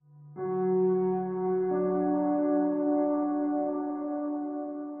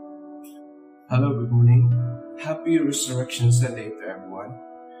good morning. Happy Resurrection Sunday to everyone.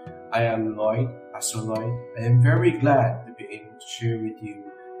 I am Lloyd, Pastor Lloyd. I am very glad to be able to share with you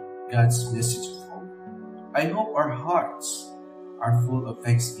God's message of hope. I hope our hearts are full of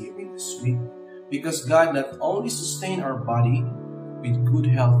thanksgiving this week because God not only sustained our body with good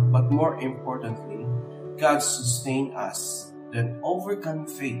health, but more importantly, God sustained us that overcome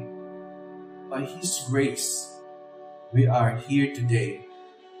faith. By His grace, we are here today,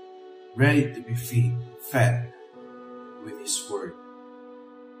 ready to be fed with His Word.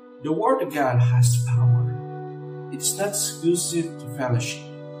 The Word of God has power. It's not exclusive to fellowship,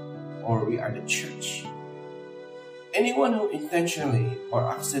 or we are the church. Anyone who intentionally or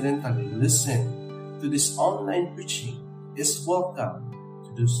accidentally listen to this online preaching is welcome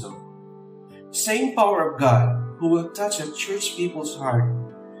to do so. The same power of God who will touch a church people's heart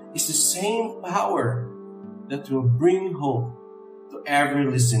is the same power that will bring hope to every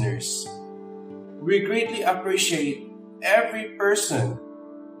listeners. We greatly appreciate every person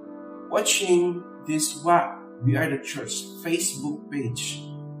watching this We Are the Church Facebook page.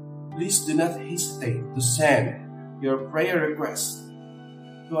 Please do not hesitate to send your prayer request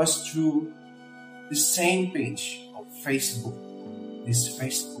to us through the same page of Facebook, this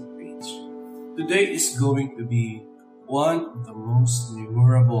Facebook page. Today is going to be one of the most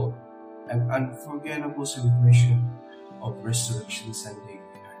memorable and unforgettable celebration of Resurrection Sunday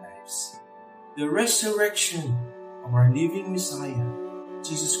in our lives. The resurrection of our living Messiah,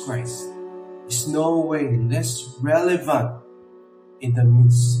 Jesus Christ, is no way less relevant in the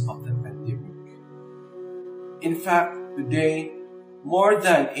midst of the pandemic. In fact, today, more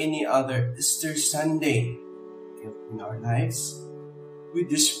than any other Easter Sunday in our lives, we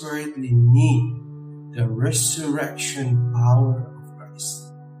desperately need the resurrection power of Christ.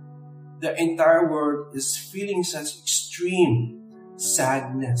 The entire world is feeling such extreme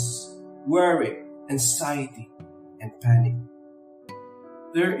sadness, worry, anxiety, and panic.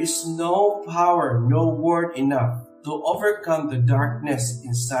 There is no power, no word enough to overcome the darkness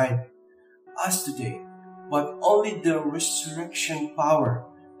inside us today, but only the resurrection power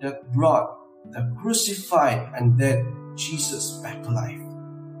that brought the crucified and dead Jesus back to life.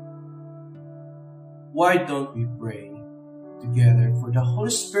 Why don't we pray together for the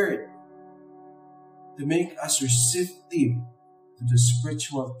Holy Spirit to make us receptive to the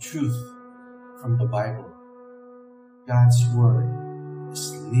spiritual truth from the Bible? God's Word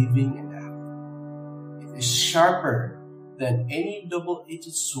is living and active. It is sharper than any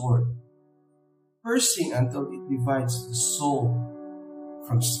double-edged sword, piercing until it divides the soul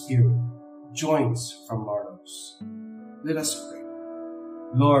from spirit, joints from marrows. Let us pray.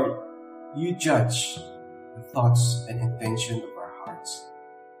 Lord, You judge the thoughts and intention of our hearts,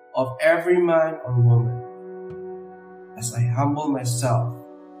 of every man or woman. As I humble myself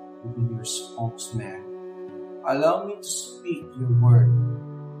to be Your spokesman, allow me to speak Your word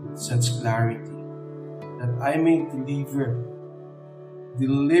with such clarity that I may deliver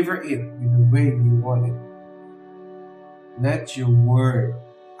it with the way You want it. Let Your word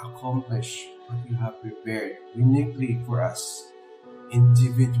accomplish what You have prepared uniquely for us,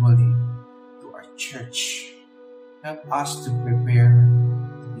 individually, to our church. Help us to prepare,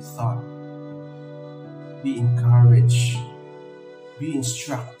 to be taught, be encouraged, be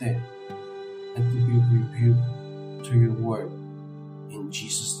instructed, and to be rebuked through Your word. In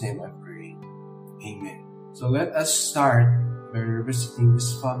Jesus' name I pray. Amen. So let us start by revisiting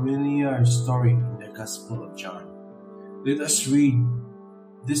this familiar story in the Gospel of John. Let us read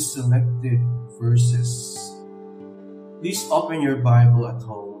these selected verses. Please open your Bible at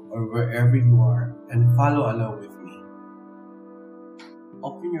home or wherever you are and follow along with me.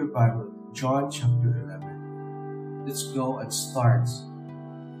 Open your Bible, John chapter 11. Let's go and start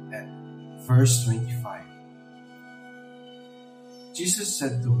at verse 25. Jesus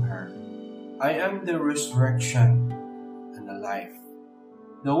said to her, I am the resurrection and the life.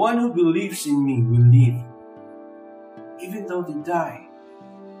 The one who believes in me will live, even though they die.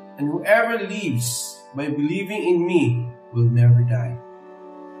 And whoever lives by believing in me will never die.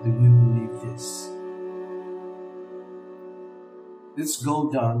 Do you believe this? Let's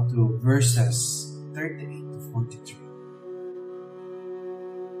go down to verses 38 to 43.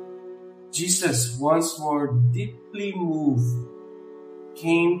 Jesus, once more deeply moved,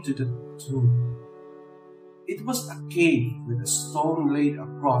 came to the tomb. It was a cave with a stone laid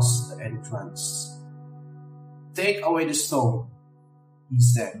across the entrance. Take away the stone, He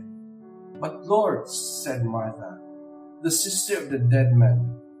said. But Lord, said Martha, the sister of the dead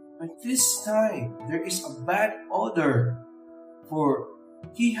man, by this time there is a bad odor, for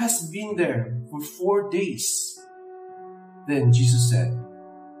he has been there for 4 days. Then Jesus said,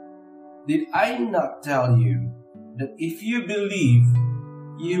 Did I not tell you that if you believe,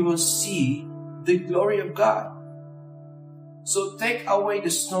 you will see the glory of God? So take away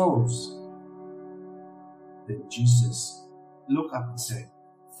the stones. Then Jesus looked up and said,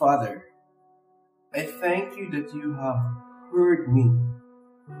 Father, I thank you that you have heard me.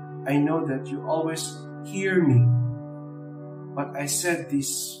 I know that you always hear me. But I said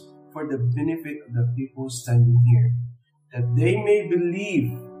this for the benefit of the people standing here, that they may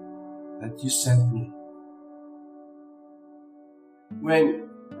believe that you sent me. When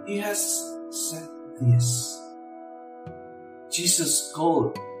he has said this, Jesus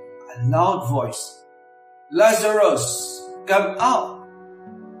called a loud voice, Lazarus, come out!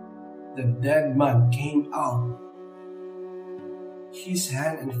 The dead man came out, his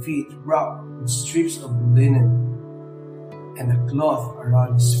hands and feet wrapped with strips of linen and a cloth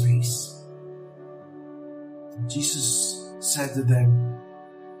around his face. Jesus said to them,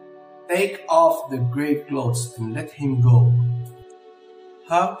 Take off the grave clothes and let him go.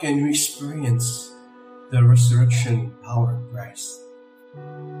 How can we experience the resurrection power of Christ?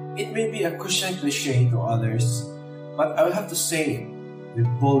 It may be a Christian cliche to others, but I will have to say it with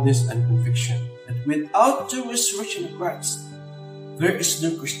boldness and conviction that without the resurrection of Christ, there is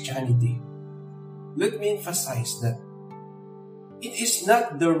no Christianity. Let me emphasize that it is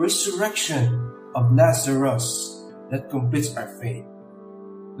not the resurrection of Lazarus that completes our faith.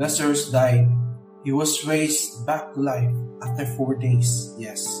 Lazarus died. He was raised back to life after 4 days,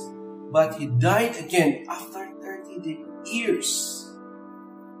 yes. But he died again after 30 years.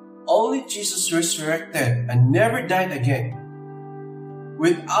 Only Jesus resurrected and never died again.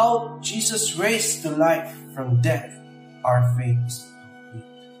 Without Jesus raised to life from death, our faith is complete.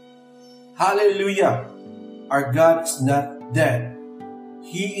 Hallelujah! Our God is not dead.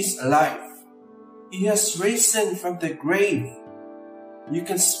 He is alive. He has risen from the grave. You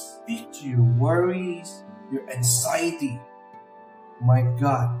can speak to your worries, your anxiety. My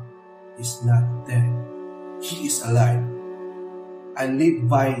God is not dead. He is alive. I live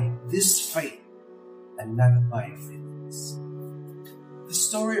by this faith and not by feelings. The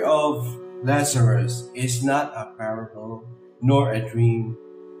story of Lazarus is not a parable, nor a dream,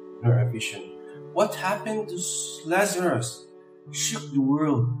 nor a vision. What happened to Lazarus shook the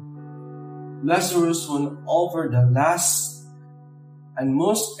world. Lazarus won over the last and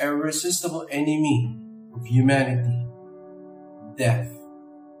most irresistible enemy of humanity, death.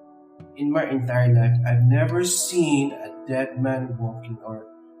 In my entire life, I've never seen a dead man walking or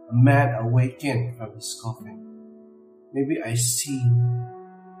a man awaken from his coffin. Maybe I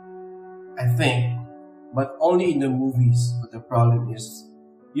think, but only in the movies. But the problem is,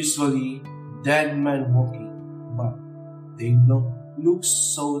 usually, dead man walking, but they look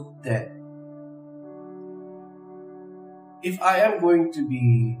so dead. If I am going to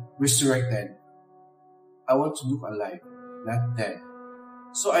be resurrected, I want to look alive, not dead.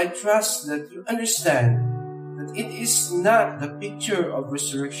 So I trust that you understand that it is not the picture of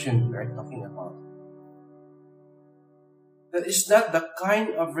resurrection we are talking about. That is not the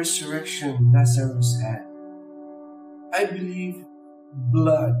kind of resurrection Lazarus had. I believe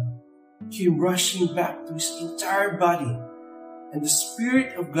blood came rushing back to his entire body, and the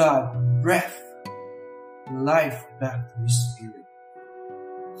Spirit of God breathed life back to his spirit.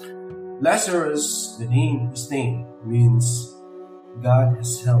 Lazarus, his name means God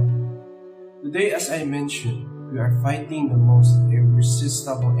has helped. Today, as I mentioned, we are fighting the most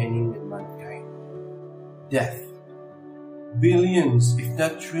irresistible enemy in mankind, death. Billions, if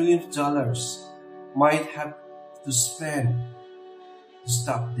not trillions of dollars might have to spend to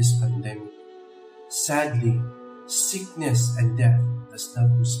stop this pandemic. Sadly, sickness and death does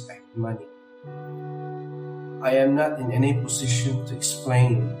not respect money. I am not in any position to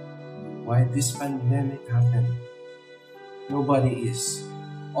explain why this pandemic happened. Nobody is.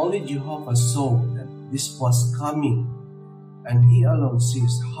 Only Jehovah saw that this was coming, and He alone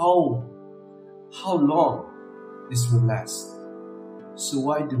sees how long this will last. So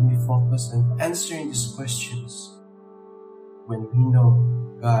why do we focus on answering these questions when we know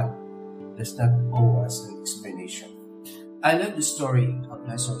God does not owe us an explanation? I love the story of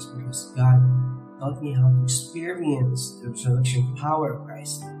Lazarus because God taught me how to experience the resurrection power of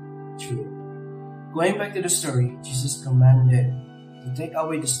Christ through it. Going back to the story, Jesus commanded to take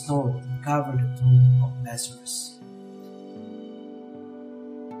away the stone to cover the tomb of Lazarus.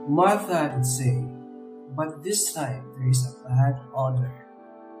 Martha would say, but this time there is a bad odor,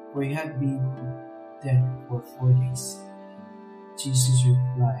 for he had been dead for 4 days. Jesus'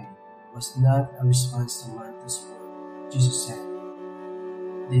 reply was not a response to Martha's word. Jesus said,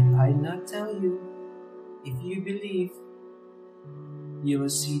 did I not tell you, if you believe, you will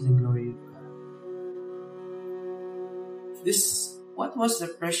see the glory of God. What was the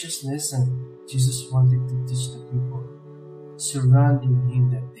precious lesson Jesus wanted to teach the people surrounding him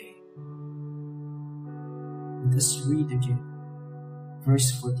that day? Let us read again.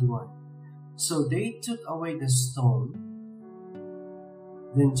 Verse 41. So they took away the stone.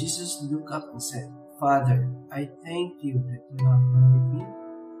 Then Jesus looked up and said, Father, I thank you that you have heard me.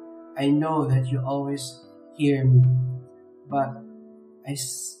 I know that you always hear me, but I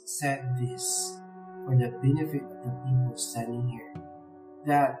said this for the benefit of the people standing here,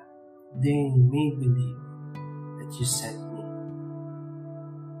 that they may believe that you sent me.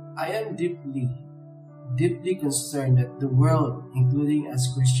 I am deeply concerned that the world, including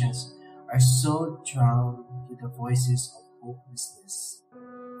us Christians, are so drowned to the voices of hopelessness,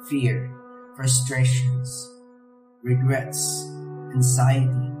 fear, frustrations, regrets,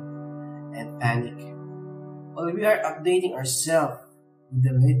 anxiety, and panic. While we are updating ourselves with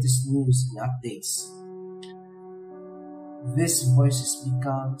the latest news and updates, these voices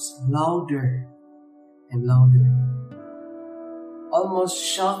becomes louder and louder, almost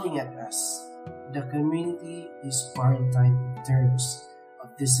shouting at us. The community is quarantined in terms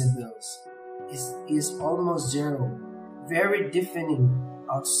of decibels. It is almost zero, very deafening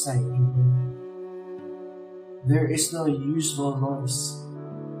outside even. There is no usual noise.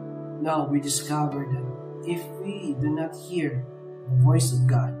 Now we discover that if we do not hear the voice of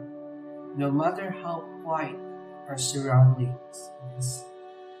God, no matter how quiet our surroundings is,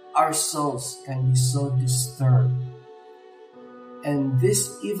 our souls can be so disturbed. And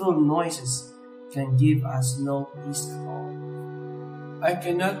these evil noises can give us no peace at all. I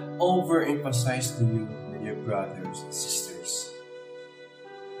cannot overemphasize to you, my dear brothers and sisters.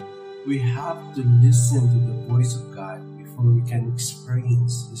 We have to listen to the voice of God before we can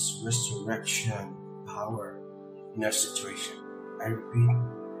experience His resurrection power in our situation. I repeat,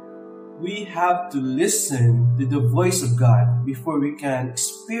 we have to listen to the voice of God before we can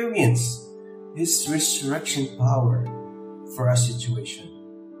experience His resurrection power for our situation.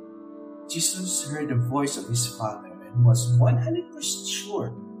 Jesus heard the voice of His Father and was 100%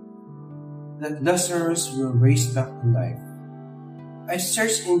 sure that Lazarus will raise back to life. I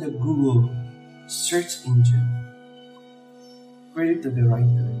searched in the Google search engine. Credit to the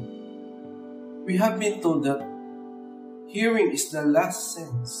writer. We have been told that hearing is the last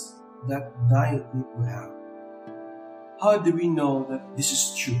sense that dying people have. How do we know that this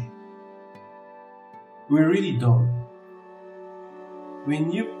is true? We really don't.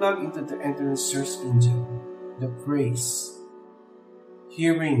 When you plug into the internet search engine the phrase,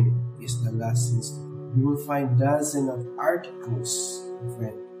 hearing is the last sense, you will find dozens of articles,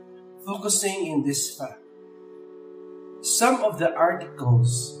 friend, focusing in this fact. Some of the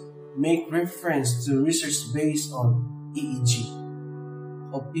articles make reference to research based on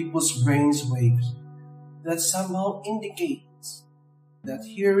EEG of people's brain's waves that somehow indicates that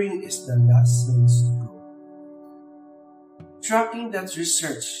hearing is the last sense to go. Tracking that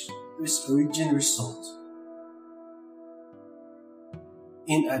research to its origin result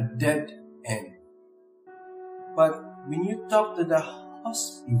in a dead end. But when you talk to the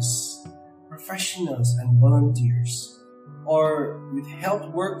hospice professionals and volunteers, or with health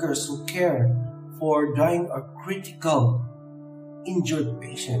workers who care for dying or critical injured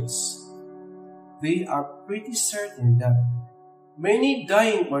patients, they are pretty certain that many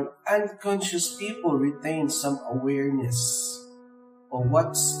dying or unconscious people retain some awareness of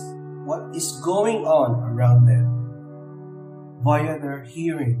what is going on around them via their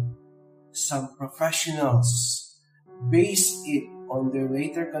hearing. Some professionals base it on their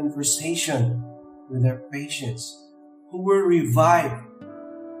later conversation with their patients who were revived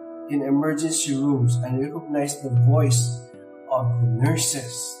in emergency rooms and recognized the voice of the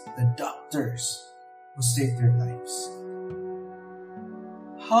nurses, the doctors who saved their lives.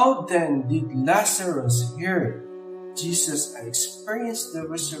 How then did Lazarus hear Jesus and experience the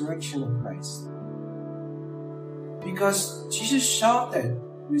resurrection of Christ? Because Jesus shouted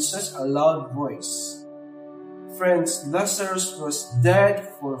with such a loud voice. Friends, Lazarus was dead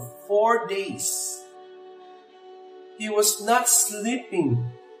for 4 days. He was not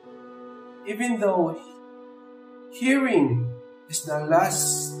sleeping, even though hearing is the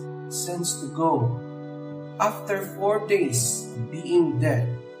last sense to go. After 4 days being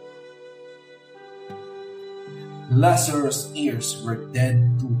dead, Lazarus' ears were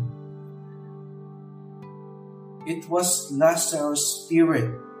dead too. It was Lazarus' spirit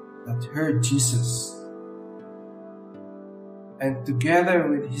that heard Jesus. And together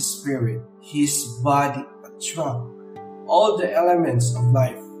with his spirit, his body attracted all the elements of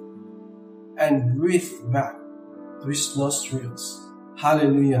life and breathed back to his nostrils.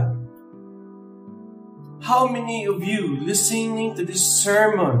 Hallelujah. How many of you listening to this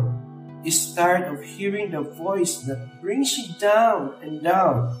sermon is tired of hearing the voice that brings you down and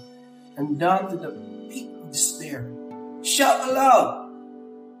down and down to the peak of despair? Shout aloud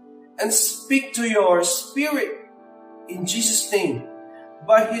and speak to your spirit in Jesus' name.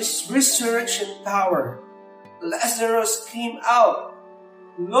 By His resurrection power, Lazarus came out,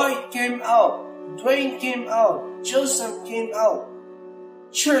 Lloyd came out, Dwayne came out, Joseph came out,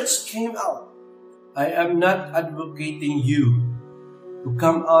 church came out. I am not advocating you to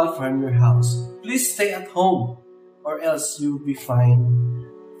come out from your house. Please stay at home or else you will be fined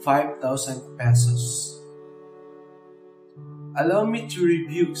 5,000 pesos. Allow me to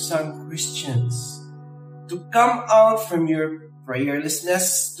rebuke some Christians to come out from your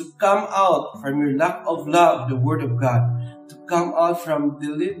prayerlessness, to come out from your lack of love, the Word of God, to come out from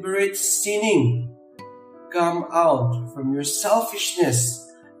deliberate sinning, come out from your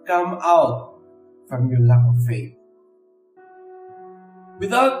selfishness, come out from your lack of faith.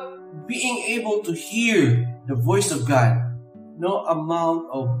 Without being able to hear the voice of God, no amount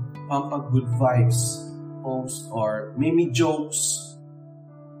of pampa good vibes, posts, or mimi jokes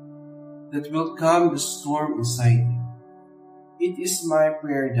that will calm the storm inside you. It is my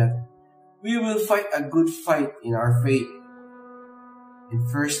prayer that we will fight a good fight in our faith. In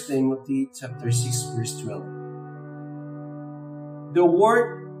 1 Timothy chapter 6 verse 12. The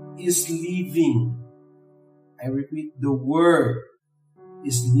Word is living. I repeat, the Word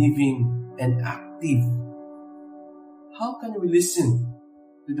is living and active. How can we listen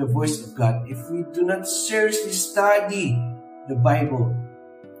to the voice of God if we do not seriously study the Bible?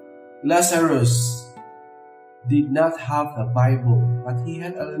 Lazarus did not have the Bible, but he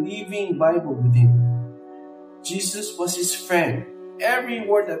had a living Bible with him. Jesus was his friend. Every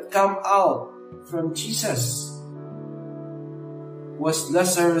word that came out from Jesus was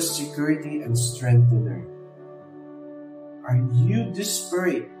Lazarus' security and strengthener. Are you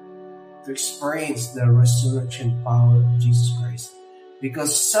desperate to experience the resurrection power of Jesus Christ?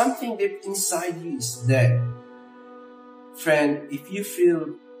 Because something deep inside you is dead. Friend, if you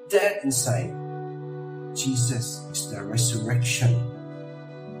feel dead inside, Jesus is the resurrection.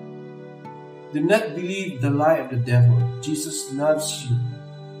 Do not believe the lie of the devil. Jesus loves you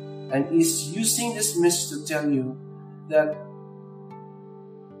and is using this message to tell you that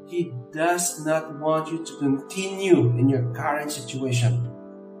He does not want you to continue in your current situation.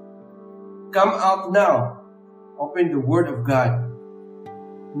 Come out now. Open the Word of God.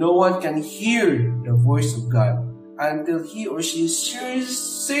 No one can hear the voice of God until he or she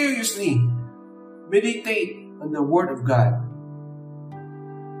seriously meditate on the Word of God.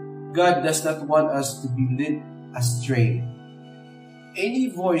 God does not want us to be led astray.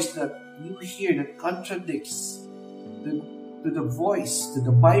 Any voice that you hear that contradicts to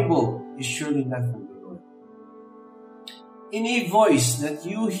the Bible is surely not from the Lord. Any voice that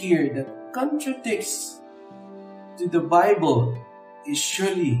you hear that contradicts to the Bible is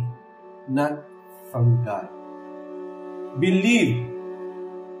surely not from God. Believe.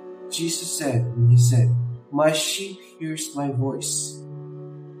 Jesus said when He said, "My sheep hears my voice."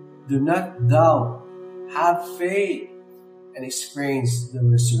 Do not doubt. Have faith and experience the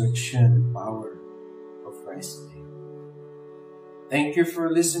resurrection power of Christ today. Thank you for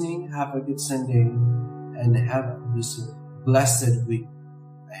listening. Have a good Sunday and have a blessed week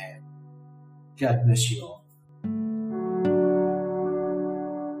ahead. God bless you all.